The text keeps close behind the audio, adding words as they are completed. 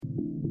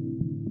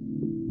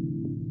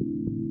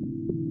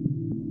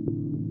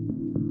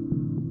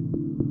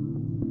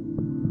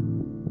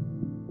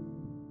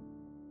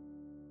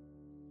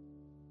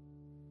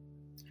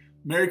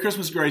Merry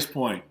Christmas, Grace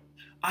Point.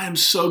 I am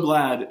so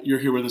glad you're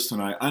here with us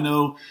tonight. I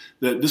know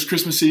that this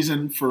Christmas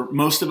season, for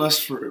most of us,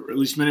 for at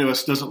least many of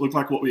us, doesn't look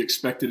like what we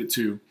expected it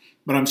to.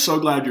 But I'm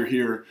so glad you're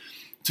here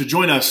to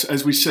join us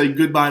as we say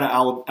goodbye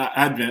to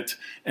Advent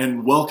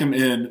and welcome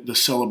in the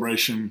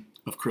celebration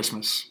of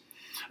Christmas.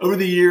 Over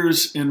the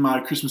years in my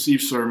Christmas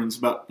Eve sermons,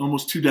 about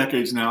almost 2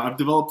 decades now, I've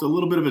developed a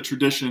little bit of a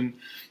tradition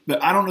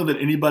that I don't know that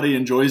anybody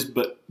enjoys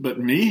but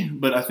me,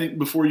 but I think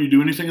before you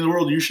do anything in the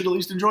world, you should at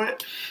least enjoy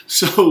it.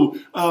 So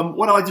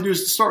what I like to do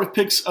is to start with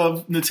pics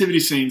of nativity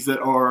scenes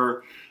that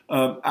are,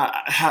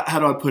 how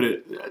do I put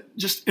it,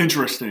 just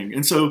interesting.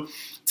 And so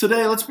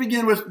today, let's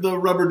begin with the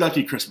rubber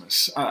ducky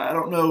Christmas. I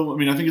don't know,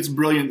 I think it's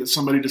brilliant that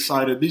somebody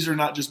decided these are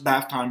not just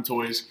bath time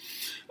toys.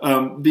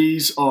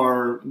 These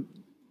are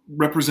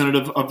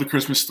representative of the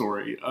Christmas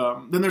story.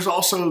 Then there's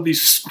also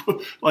these,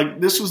 like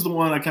this was the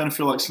one I kind of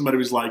feel like somebody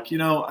was like,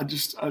 I'm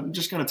just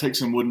going to take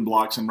some wooden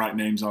blocks and write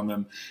names on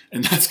them.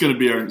 And that's going to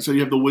be our, so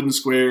you have the wooden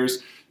squares,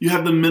 you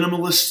have the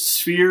minimalist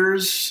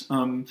spheres.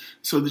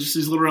 So there's just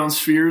these little round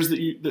spheres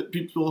that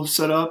people have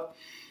set up.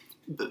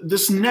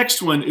 This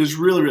next one is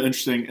really, really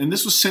interesting. And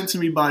this was sent to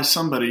me by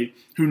somebody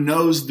who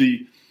knows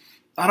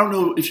I don't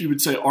know if you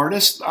would say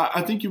artist.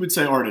 I think you would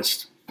say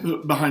artist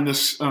behind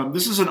this.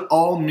 This is an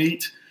all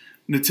meat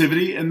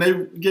nativity, and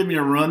they gave me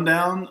a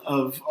rundown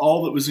of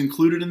all that was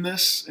included in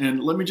this.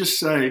 And let me just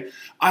say,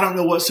 I don't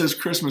know what says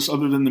Christmas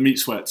other than the meat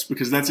sweats,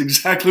 because that's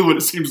exactly what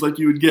it seems like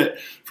you would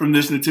get from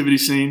this nativity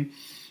scene.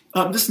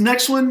 This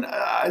next one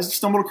I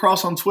stumbled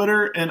across on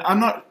Twitter, and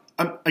I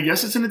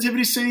guess it's a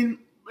nativity scene.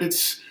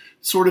 It's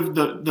sort of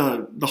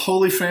the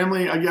Holy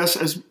Family, I guess,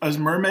 as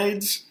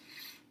mermaids.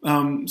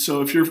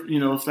 So if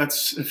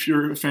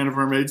you're a fan of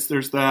mermaids,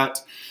 there's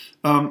that.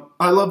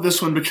 I love this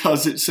one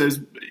because it says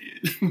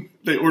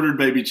they ordered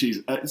baby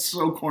cheese. It's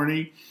so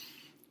corny.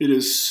 It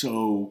is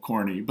so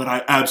corny, but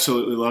I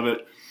absolutely love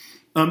it.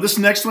 This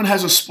next one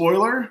has a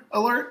spoiler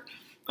alert.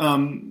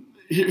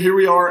 Here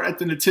we are at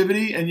the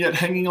nativity, and yet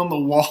hanging on the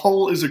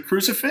wall is a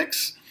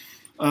crucifix.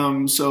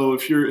 So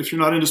if you're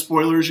not into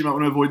spoilers, you might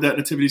want to avoid that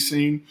nativity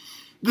scene.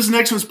 This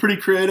next one's pretty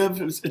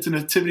creative. It's a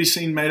nativity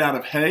scene made out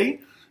of hay.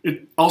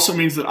 It also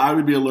means that I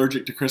would be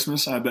allergic to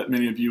Christmas. I bet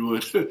many of you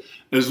would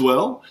as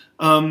well.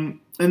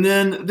 And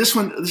then this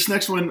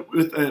next one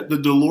with the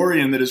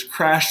DeLorean that has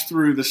crashed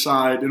through the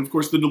side. And of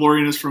course, the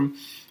DeLorean is from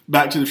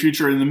Back to the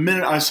Future. And the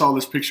minute I saw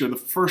this picture, the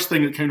first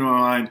thing that came to my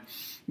mind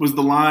was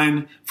the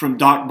line from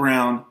Doc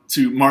Brown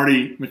to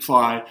Marty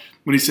McFly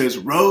when he says,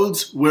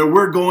 "Roads, where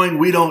we're going,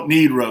 we don't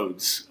need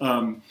roads."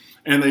 And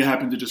they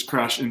happen to just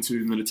crash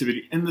into the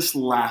nativity. And this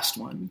last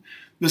one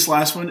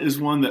is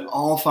one that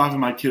all 5 of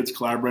my kids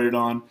collaborated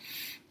on.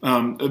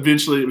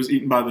 Eventually, it was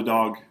eaten by the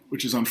dog,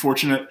 which is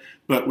unfortunate.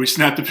 But we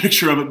snapped a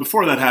picture of it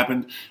before that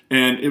happened,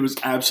 and it was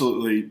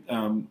absolutely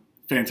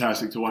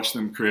fantastic to watch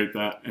them create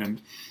that.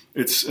 And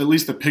it's at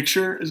least the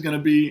picture is going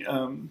to be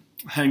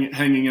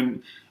hanging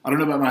in. I don't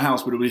know about my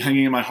house, but it'll be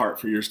hanging in my heart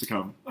for years to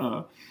come.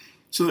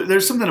 So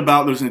there's something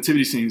about those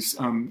nativity scenes.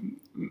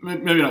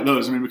 Maybe not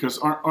those. Because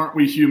aren't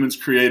we humans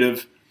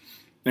creative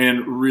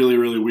and really,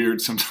 really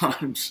weird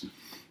sometimes?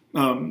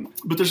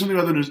 But there's something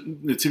about the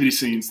nativity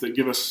scenes that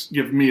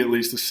give me at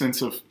least a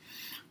sense of,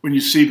 when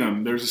you see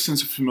them, there's a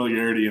sense of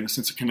familiarity and a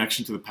sense of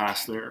connection to the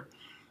past there.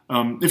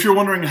 If you're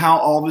wondering how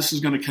all this is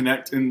going to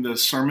connect in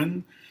this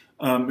sermon,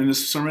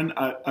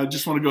 I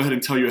just want to go ahead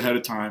and tell you ahead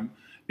of time,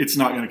 it's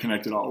not going to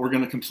connect at all. We're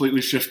going to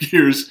completely shift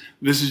gears.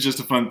 This is just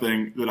a fun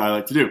thing that I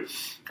like to do.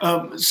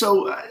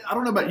 So I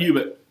don't know about you,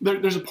 but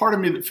there's a part of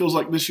me that feels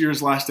like this year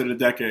has lasted a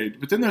decade.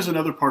 But then there's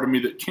another part of me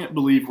that can't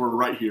believe we're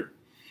right here.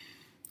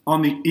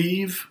 On the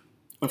eve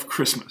of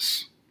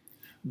Christmas,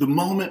 the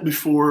moment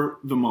before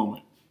the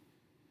moment,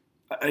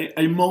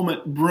 a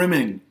moment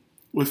brimming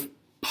with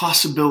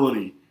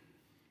possibility,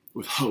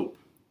 with hope.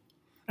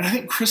 And I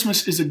think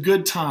Christmas is a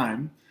good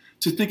time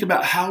to think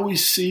about how we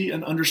see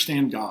and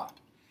understand God.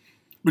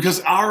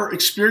 Because our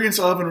experience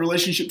of and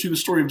relationship to the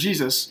story of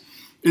Jesus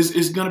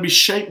is going to be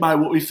shaped by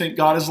what we think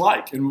God is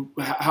like and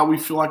how we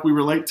feel like we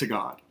relate to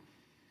God.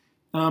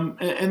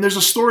 And there's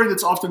a story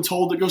that's often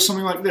told that goes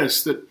something like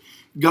this, that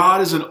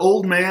God is an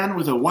old man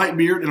with a white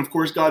beard, and of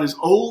course God is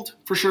old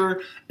for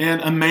sure,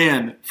 and a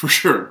man for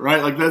sure,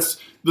 right? Like that's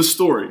the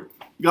story.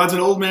 God's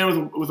an old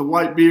man with a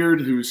white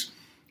beard who's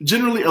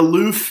generally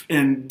aloof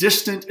and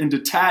distant and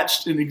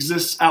detached and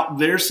exists out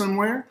there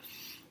somewhere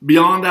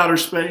beyond outer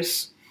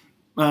space.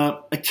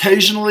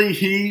 Occasionally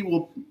he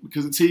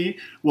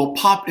will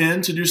pop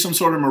in to do some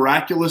sort of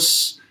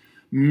miraculous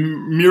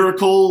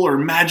miracle or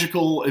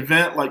magical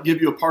event, like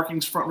give you a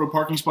front row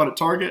parking spot at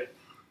Target.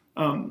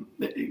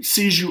 He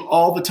sees you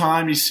all the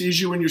time. He sees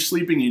you when you're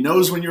sleeping. He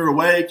knows when you're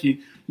awake.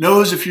 He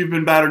knows if you've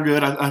been bad or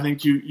good. I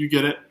think you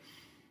get it.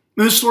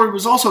 And this story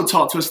was also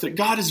taught to us that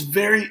God is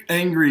very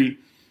angry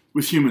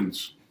with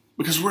humans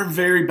because we're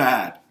very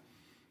bad.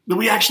 That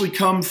we actually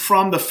come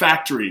from the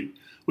factory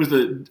with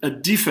a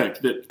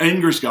defect that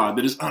angers God,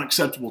 that is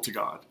unacceptable to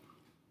God.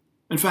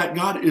 In fact,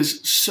 God is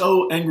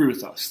so angry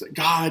with us that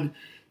God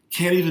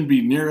can't even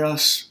be near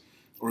us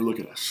or look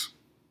at us.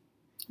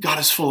 God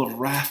is full of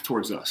wrath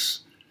towards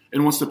us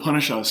and wants to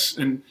punish us.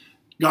 And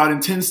God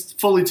intends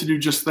fully to do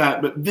just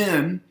that. But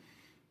then,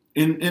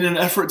 in an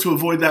effort to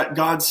avoid that,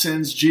 God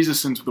sends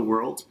Jesus into the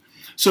world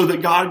so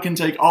that God can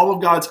take all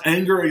of God's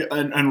anger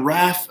and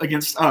wrath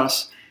against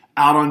us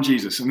out on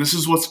Jesus. And this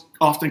is what's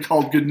often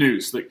called good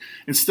news. Like,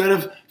 instead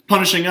of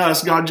punishing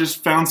us, God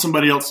just found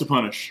somebody else to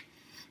punish.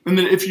 And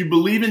that if you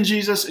believe in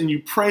Jesus and you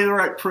pray the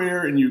right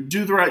prayer and you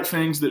do the right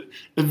things, that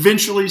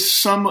eventually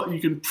you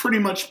can pretty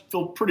much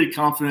feel pretty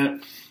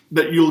confident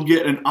that you'll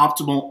get an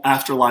optimal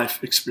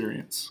afterlife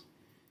experience.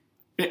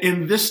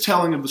 In this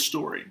telling of the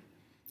story,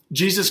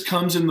 Jesus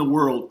comes in the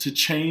world to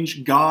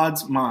change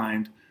God's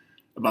mind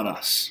about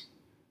us.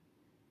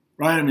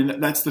 Right? I mean,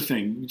 that's the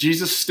thing.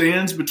 Jesus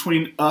stands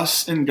between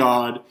us and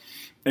God,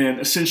 and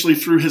essentially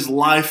through his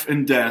life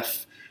and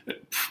death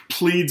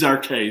pleads our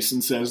case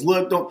and says,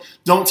 look,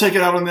 don't take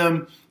it out on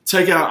them.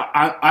 Take it out.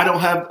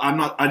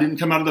 I didn't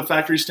come out of the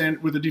factory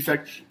stand with a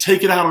defect.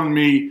 Take it out on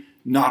me,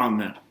 not on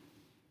them.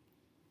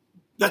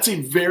 That's a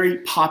very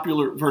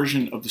popular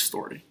version of the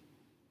story.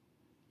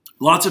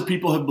 Lots of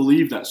people have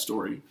believed that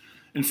story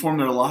and form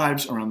their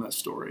lives around that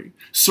story.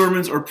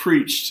 Sermons are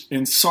preached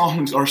and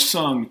songs are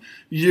sung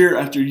year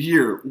after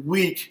year,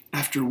 week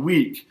after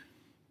week,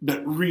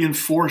 that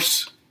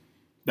reinforce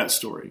that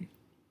story.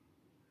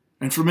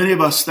 And for many of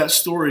us, that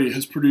story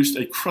has produced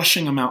a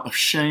crushing amount of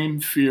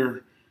shame,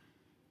 fear,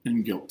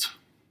 and guilt,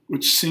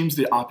 which seems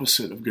the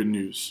opposite of good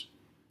news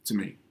to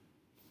me.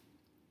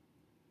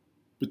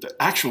 But the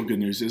actual good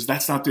news is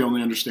that's not the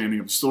only understanding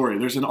of the story.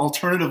 There's an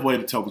alternative way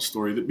to tell the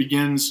story that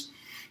begins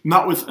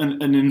not with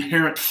an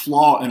inherent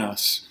flaw in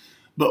us,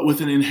 but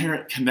with an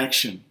inherent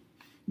connection.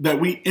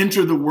 That we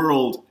enter the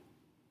world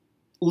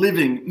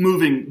living,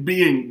 moving,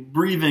 being,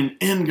 breathing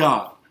in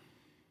God.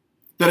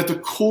 That at the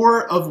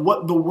core of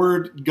what the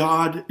word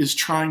God is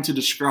trying to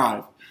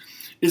describe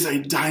is a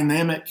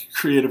dynamic,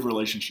 creative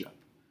relationship.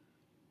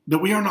 That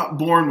we are not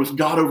born with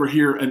God over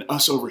here and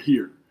us over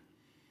here,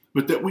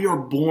 but that we are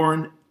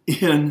born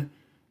in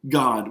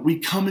God. We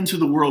come into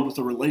the world with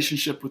a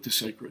relationship with the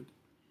sacred.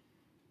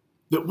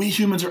 That we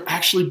humans are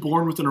actually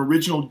born with an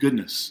original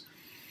goodness,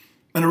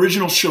 an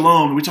original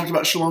shalom. We talked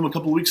about shalom a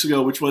couple of weeks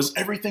ago, which was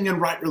everything in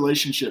right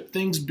relationship,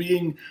 things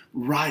being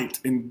right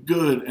and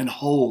good and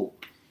whole.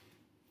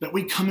 That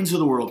we come into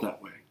the world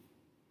that way,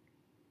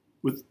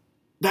 with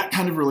that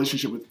kind of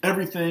relationship with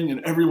everything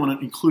and everyone,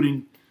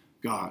 including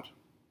God.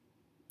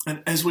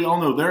 And as we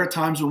all know, there are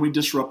times when we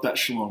disrupt that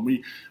shalom.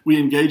 We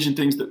engage in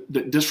things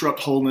that disrupt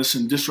wholeness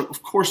and disrupt,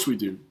 of course we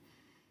do.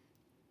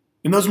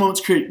 And those moments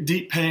create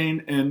deep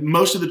pain, and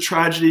most of the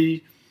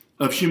tragedy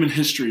of human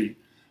history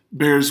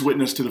bears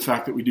witness to the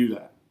fact that we do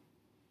that.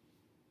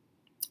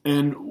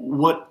 And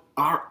what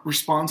our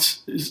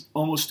response is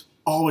almost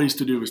always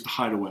to do is to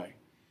hide away,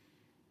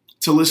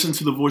 to listen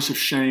to the voice of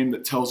shame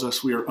that tells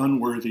us we are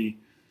unworthy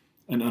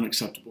and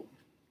unacceptable.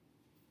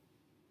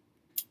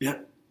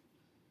 Yet,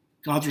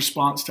 God's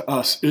response to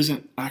us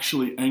isn't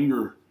actually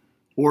anger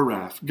or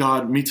wrath.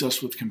 God meets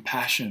us with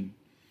compassion,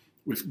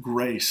 with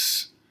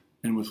grace,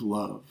 and with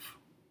love.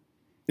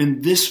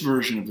 In this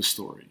version of the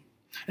story.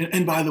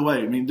 And by the way,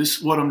 I mean,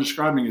 what I'm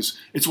describing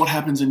it's what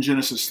happens in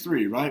Genesis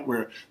 3, right?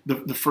 Where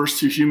the first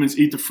two humans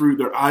eat the fruit,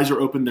 their eyes are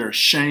open, they're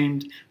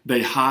ashamed,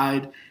 they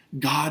hide.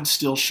 God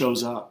still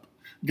shows up.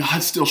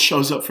 God still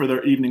shows up for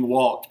their evening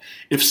walk.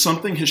 If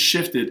something has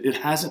shifted, it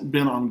hasn't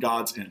been on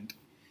God's end.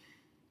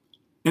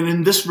 And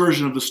in this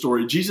version of the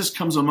story, Jesus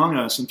comes among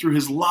us, and through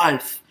his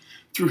life,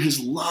 through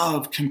his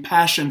love,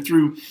 compassion,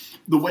 through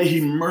the way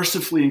he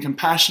mercifully and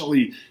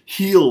compassionately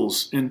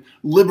heals and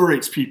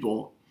liberates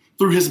people,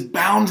 through his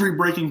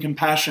boundary-breaking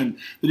compassion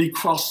that he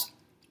crossed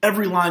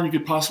every line you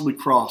could possibly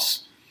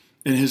cross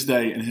in his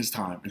day and his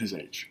time and his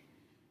age,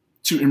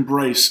 to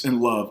embrace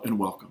and love and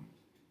welcome.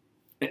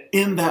 And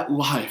in that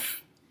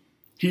life,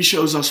 he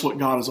shows us what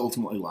God is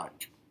ultimately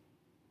like.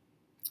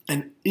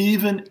 And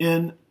even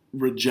in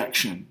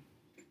rejection,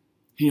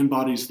 he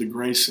embodies the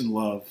grace and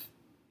love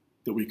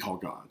that we call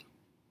God.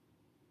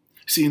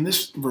 See, in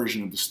this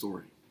version of the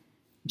story,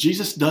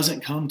 Jesus doesn't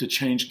come to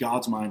change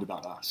God's mind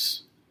about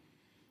us.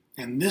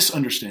 In this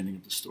understanding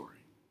of the story,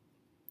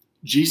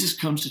 Jesus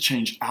comes to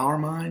change our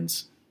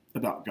minds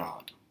about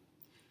God.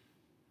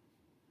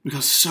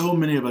 Because so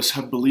many of us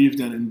have believed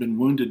in and been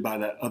wounded by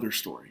that other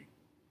story.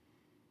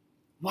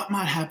 What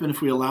might happen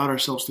if we allowed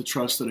ourselves to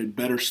trust that a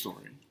better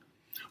story,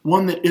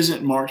 one that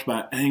isn't marked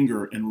by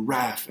anger and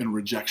wrath and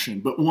rejection,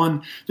 but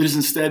one that is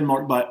instead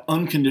marked by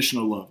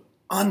unconditional love,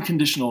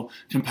 unconditional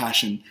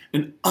compassion,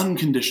 and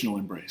unconditional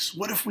embrace?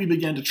 What if we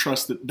began to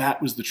trust that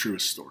that was the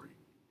truest story?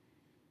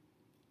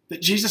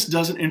 That Jesus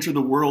doesn't enter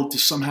the world to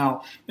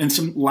somehow, in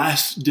some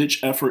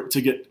last-ditch effort to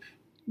get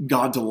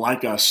God to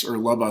like us or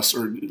love us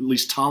or at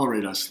least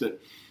tolerate us.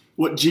 That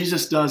what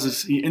Jesus does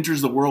is he enters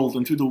the world,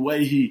 and through the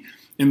way he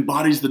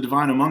embodies the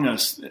divine among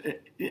us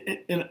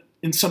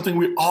in something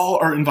we all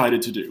are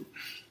invited to do.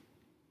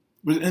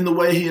 But in the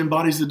way he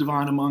embodies the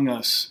divine among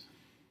us,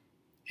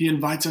 he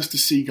invites us to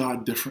see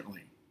God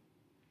differently.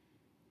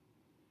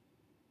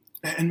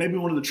 And maybe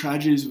one of the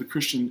tragedies of the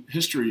Christian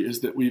history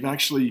is that we've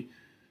actually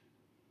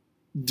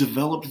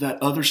developed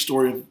that other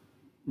story of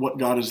what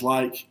God is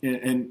like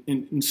and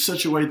in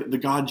such a way that the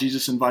God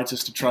Jesus invites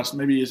us to trust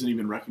maybe isn't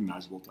even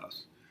recognizable to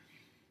us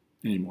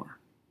anymore.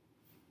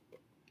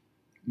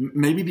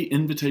 Maybe the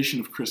invitation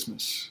of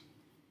Christmas,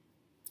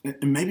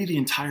 and maybe the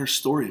entire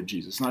story of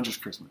Jesus, not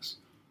just Christmas,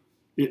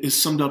 is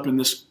summed up in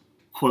this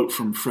quote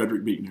from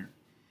Frederick Buechner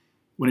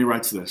when he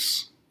writes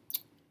this: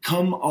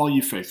 "Come, all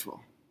ye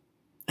faithful,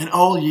 and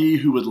all ye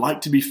who would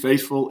like to be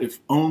faithful if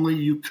only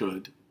you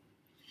could,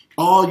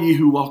 all ye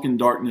who walk in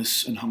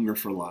darkness and hunger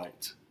for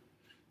light.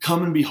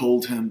 Come and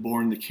behold him,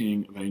 born the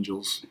King of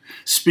angels.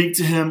 Speak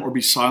to him or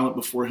be silent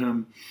before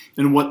him.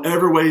 In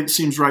whatever way it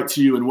seems right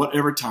to you, in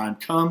whatever time,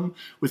 come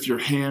with your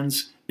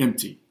hands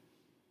empty."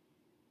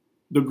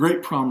 The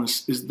great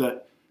promise is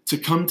that to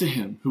come to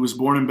him who was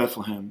born in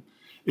Bethlehem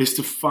is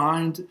to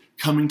find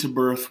coming to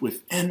birth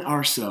within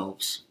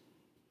ourselves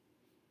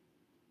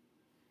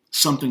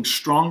something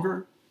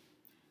stronger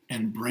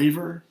and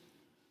braver,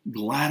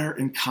 gladder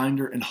and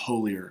kinder and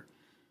holier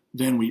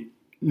than we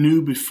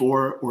knew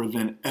before or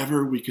than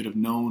ever we could have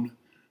known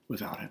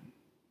without him.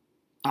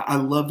 I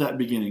love that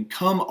beginning.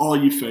 Come, all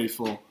you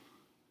faithful,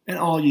 and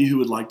all you who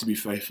would like to be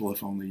faithful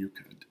if only you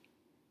could.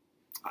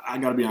 I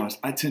got to be honest,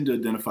 I tend to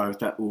identify with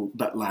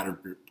that latter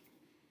group.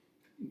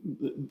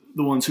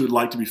 The ones who would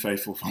like to be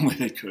faithful if only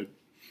they could.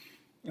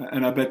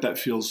 And I bet that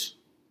feels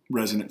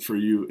resonant for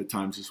you at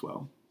times as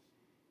well.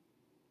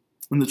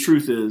 And the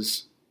truth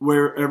is,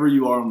 wherever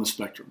you are on the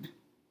spectrum,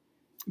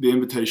 the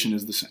invitation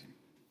is the same.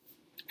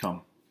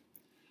 Come.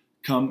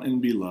 Come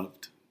and be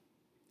loved.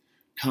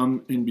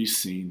 Come and be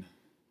seen.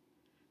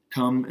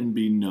 Come and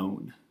be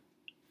known.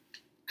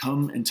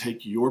 Come and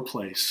take your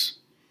place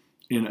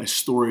in a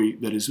story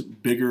that is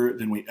bigger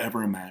than we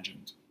ever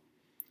imagined.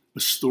 A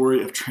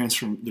story of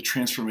the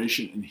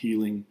transformation and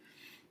healing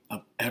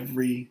of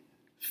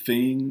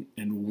everything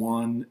and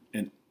one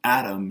and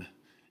atom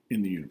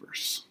in the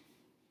universe.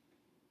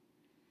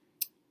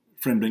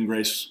 Friend Ben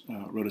Grace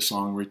wrote a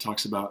song where he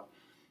talks about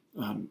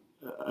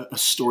a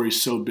story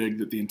so big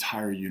that the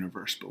entire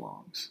universe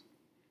belongs.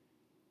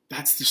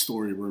 That's the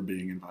story we're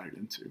being invited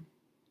into.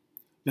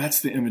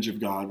 That's the image of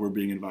God we're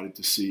being invited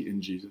to see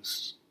in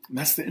Jesus. And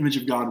that's the image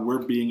of God we're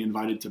being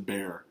invited to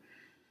bear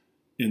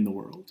in the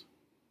world.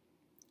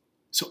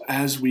 So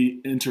as we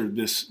enter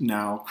this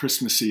now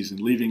Christmas season,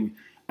 leaving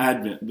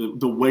Advent,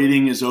 the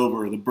waiting is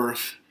over, the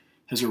birth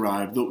has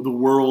arrived, the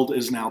world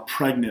is now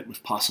pregnant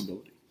with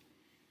possibility.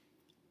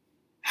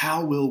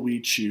 How will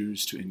we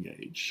choose to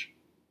engage?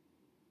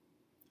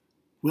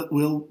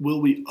 Will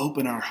we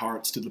open our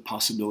hearts to the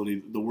possibility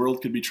that the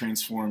world could be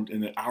transformed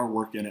and that our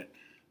work in it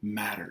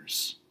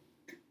matters?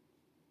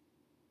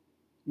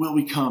 Will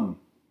we come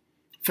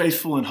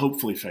faithful and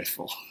hopefully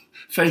faithful?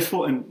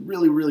 Faithful and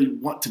really, really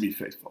want to be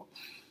faithful?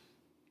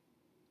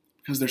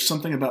 Because there's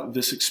something about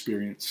this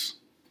experience.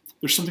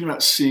 There's something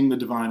about seeing the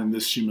divine in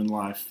this human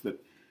life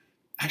that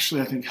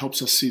actually I think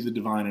helps us see the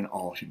divine in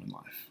all human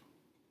life.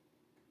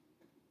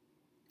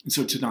 And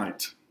so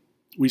tonight,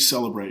 we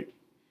celebrate.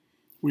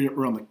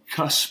 We're on the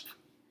cusp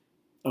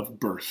of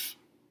birth.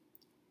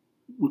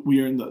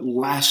 We are in the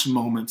last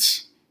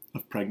moments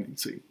of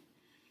pregnancy.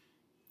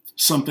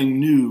 Something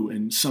new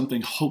and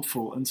something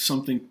hopeful and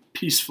something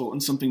peaceful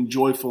and something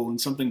joyful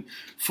and something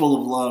full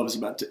of love is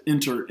about to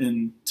enter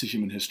into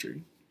human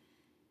history.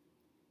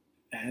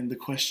 And the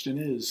question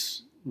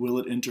is, will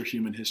it enter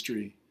human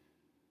history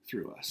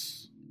through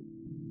us?